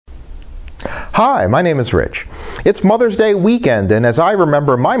Hi, my name is Rich. It's Mother's Day weekend, and as I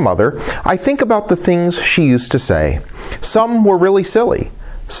remember my mother, I think about the things she used to say. Some were really silly.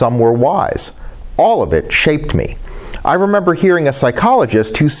 Some were wise. All of it shaped me. I remember hearing a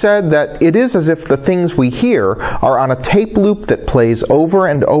psychologist who said that it is as if the things we hear are on a tape loop that plays over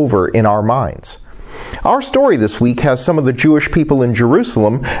and over in our minds. Our story this week has some of the Jewish people in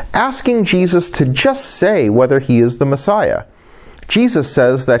Jerusalem asking Jesus to just say whether he is the Messiah. Jesus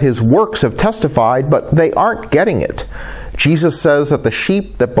says that his works have testified, but they aren't getting it. Jesus says that the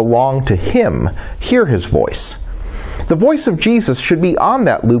sheep that belong to him hear his voice. The voice of Jesus should be on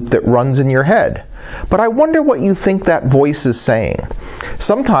that loop that runs in your head. But I wonder what you think that voice is saying.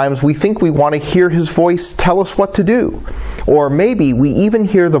 Sometimes we think we want to hear his voice tell us what to do. Or maybe we even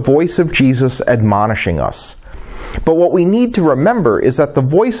hear the voice of Jesus admonishing us. But what we need to remember is that the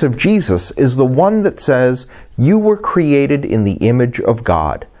voice of Jesus is the one that says, "You were created in the image of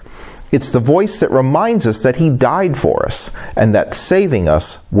God." It's the voice that reminds us that he died for us, and that saving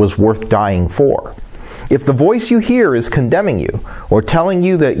us was worth dying for. If the voice you hear is condemning you, or telling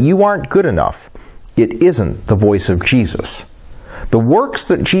you that you aren't good enough, it isn't the voice of Jesus. The works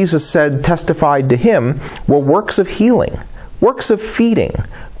that Jesus said testified to him were works of healing, works of feeding,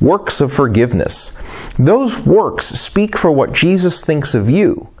 works of forgiveness. Those works speak for what Jesus thinks of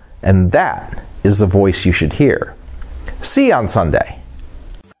you, and that is the voice you should hear. See you on Sunday.